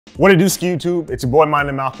What it do, Ski YouTube? It's your boy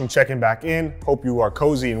Minded Malcolm checking back in. Hope you are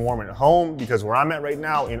cozy and warm at home, because where I'm at right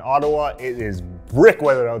now in Ottawa, it is brick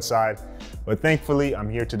weather outside. But thankfully, I'm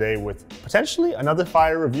here today with potentially another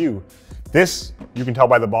fire review. This, you can tell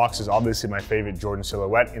by the box, is obviously my favorite Jordan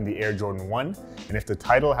silhouette in the Air Jordan 1. And if the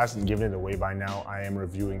title hasn't given it away by now, I am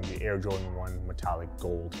reviewing the Air Jordan 1 Metallic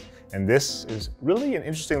Gold. And this is really an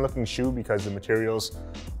interesting looking shoe because the materials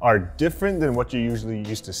are different than what you're usually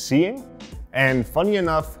used to seeing. And funny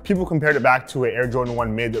enough, people compared it back to an Air Jordan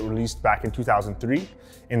 1 mid that released back in 2003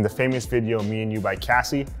 in the famous video Me and You by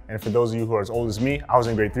Cassie. And for those of you who are as old as me, I was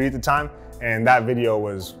in grade 3 at the time, and that video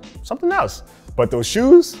was something else. But those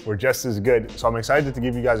shoes were just as good. So I'm excited to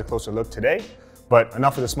give you guys a closer look today. But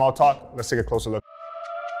enough of the small talk, let's take a closer look.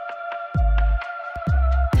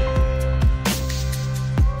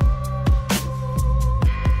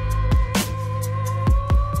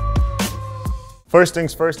 First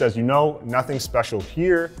things first, as you know, nothing special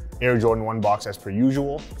here. Air Jordan 1 box as per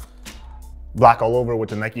usual. Black all over with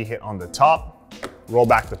the Nike hit on the top. Roll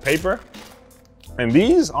back the paper. And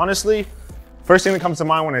these, honestly, first thing that comes to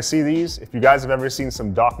mind when I see these, if you guys have ever seen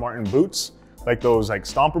some Doc Marten boots, like those like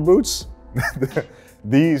stomper boots,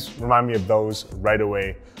 these remind me of those right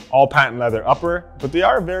away. All patent leather upper, but they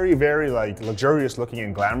are very, very like luxurious looking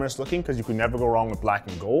and glamorous looking because you can never go wrong with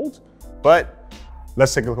black and gold. But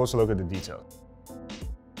let's take a closer look at the details.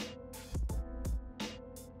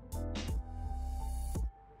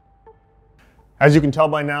 As you can tell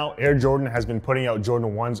by now, Air Jordan has been putting out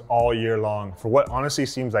Jordan 1s all year long for what honestly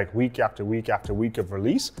seems like week after week after week of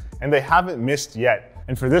release, and they haven't missed yet.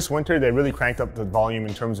 And for this winter, they really cranked up the volume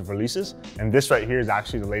in terms of releases, and this right here is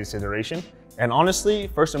actually the latest iteration. And honestly,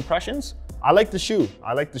 first impressions, I like the shoe.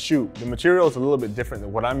 I like the shoe. The material is a little bit different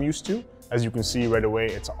than what I'm used to. As you can see right away,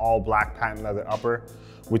 it's all black patent leather upper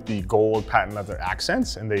with the gold patent leather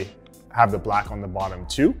accents, and they have the black on the bottom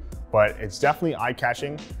too. But it's definitely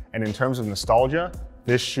eye-catching. And in terms of nostalgia,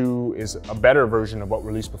 this shoe is a better version of what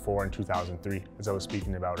released before in 2003, as I was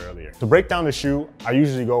speaking about earlier. To break down the shoe, I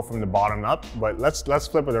usually go from the bottom up, but let's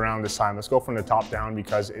flip it around this time. Let's go from the top down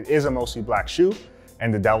because it is a mostly black shoe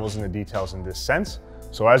and the devil's in the details in this sense.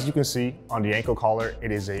 So as you can see on the ankle collar,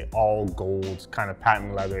 it is a all gold kind of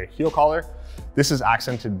patent leather heel collar. This is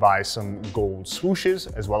accented by some gold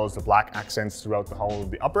swooshes as well as the black accents throughout the whole of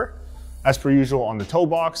the upper. As per usual on the toe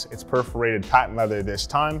box, it's perforated patent leather this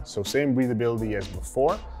time, so same breathability as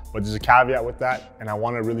before, but there's a caveat with that, and I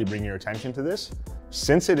want to really bring your attention to this.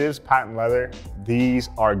 Since it is patent leather,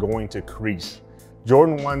 these are going to crease.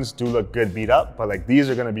 Jordan 1s do look good beat up, but like these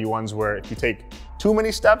are going to be ones where if you take too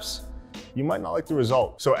many steps, you might not like the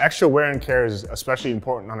result. So extra wear and care is especially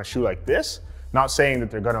important on a shoe like this. Not saying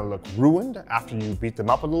that they're going to look ruined after you beat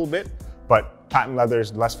them up a little bit, but patent leather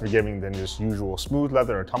is less forgiving than just usual smooth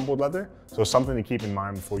leather or tumbled leather, so something to keep in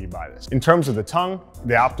mind before you buy this. In terms of the tongue,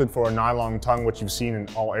 they opted for a nylon tongue, which you've seen in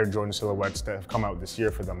all Air Jordan silhouettes that have come out this year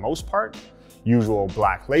for the most part. Usual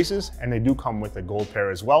black laces, and they do come with a gold pair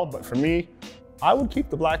as well, but for me, I would keep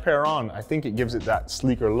the black pair on. I think it gives it that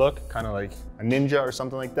sleeker look, kind of like a ninja or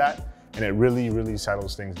something like that, and it really, really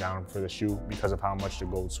settles things down for the shoe because of how much the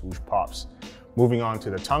gold swoosh pops. Moving on to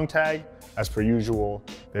the tongue tag, as per usual,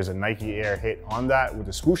 there's a Nike Air hit on that with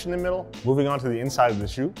a swoosh in the middle. Moving on to the inside of the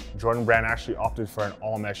shoe, Jordan Brand actually opted for an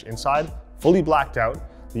all mesh inside, fully blacked out.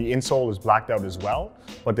 The insole is blacked out as well,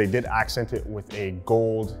 but they did accent it with a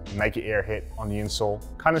gold Nike Air hit on the insole,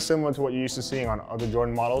 kind of similar to what you're used to seeing on other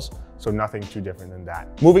Jordan models, so nothing too different than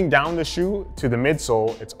that. Moving down the shoe to the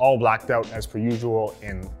midsole, it's all blacked out as per usual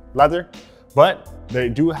in leather, but they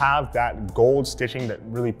do have that gold stitching that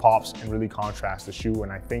really pops and really contrasts the shoe,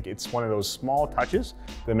 and I think it's one of those small touches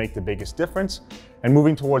that make the biggest difference. And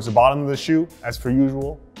moving towards the bottom of the shoe, as per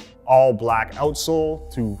usual, all black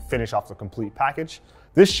outsole to finish off the complete package.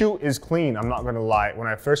 This shoe is clean, I'm not gonna lie. When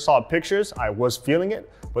I first saw pictures, I was feeling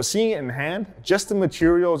it, but seeing it in hand, just the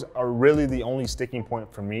materials are really the only sticking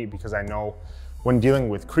point for me because I know when dealing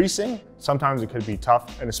with creasing, sometimes it could be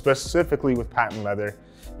tough, and specifically with patent leather,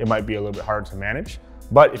 it might be a little bit hard to manage.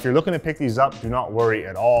 But if you're looking to pick these up, do not worry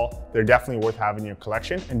at all. They're definitely worth having in your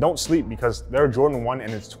collection. And don't sleep because they're Jordan 1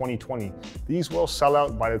 and it's 2020. These will sell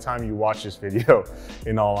out by the time you watch this video,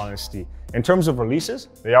 in all honesty. In terms of releases,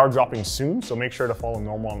 they are dropping soon, so make sure to follow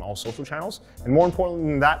Nrml on all social channels. And more importantly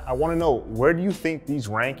than that, I wanna know, where do you think these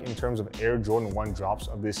rank in terms of Air Jordan 1 drops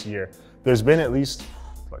of this year? There's been at least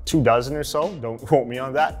 24 or so, don't quote me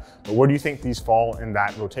on that, but where do you think these fall in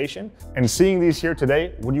that rotation? And seeing these here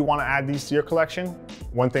today, would you want to add these to your collection?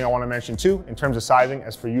 One thing I want to mention too, in terms of sizing,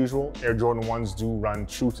 as per usual, Air Jordan 1s do run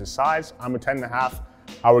true to size. I'm a 10.5,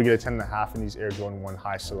 I would get a 10.5 in these Air Jordan 1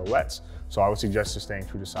 high silhouettes. So I would suggest just staying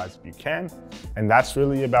true to size if you can. And that's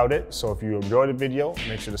really about it. So if you enjoyed the video,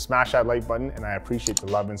 make sure to smash that like button, and I appreciate the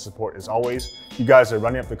love and support as always. You guys are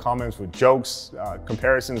running up the comments with jokes,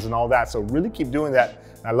 comparisons and all that. So really keep doing that.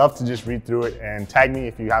 I love to just read through it, and tag me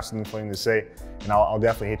if you have something funny to say, and I'll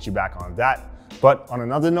definitely hit you back on that. But on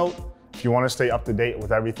another note, if you want to stay up to date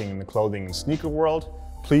with everything in the clothing and sneaker world,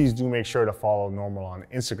 please do make sure to follow Nrml on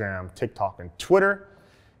Instagram, TikTok, and Twitter.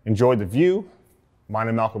 Enjoy the view. Mine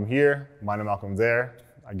and Malcolm here, mine and Malcolm there.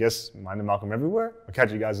 I guess mine and Malcolm everywhere. I'll catch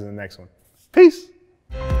you guys in the next one. Peace.